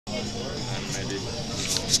maybe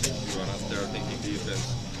you are not there thinking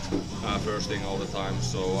defense first thing all the time.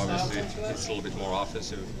 So obviously it's a little bit more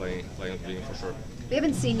offensive playing wing for sure. We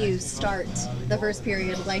haven't seen you start the first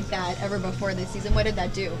period like that ever before this season. What did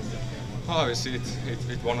that do? Obviously,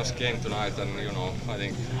 it won us game tonight, and I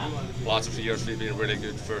think lots of years we've been a really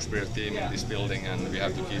good first period team in this building, and we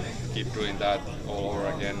have to keep doing that all over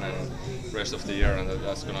again and rest of the year, and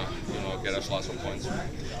that's gonna get us lots of points.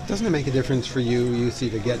 Doesn't it make a difference for you,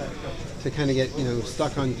 UC, to kind of get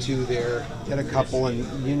stuck on two there, get a couple, and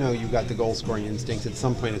you got the goal scoring instincts. At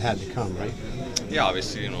some point, it had to come, right? Yeah,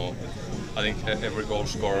 obviously, I think every goal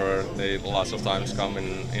scorer, they lots of times come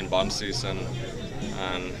in bunches, and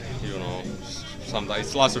sometimes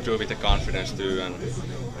it's lots to do with the confidence too, and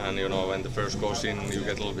when the first goes in, you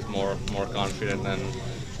get a little bit more confident. And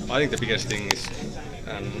I think the biggest thing is,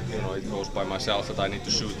 and it goes by myself, that I need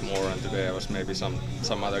to shoot more. And today I was maybe some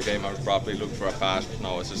other game I would probably look for a pass, but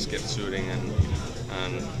now I just kept shooting,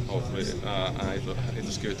 and hopefully it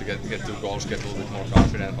was good to get 2 goals, get a little bit more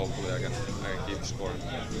confident. Hopefully I can keep scoring.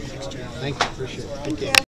 Thank you, appreciate it. Thank you.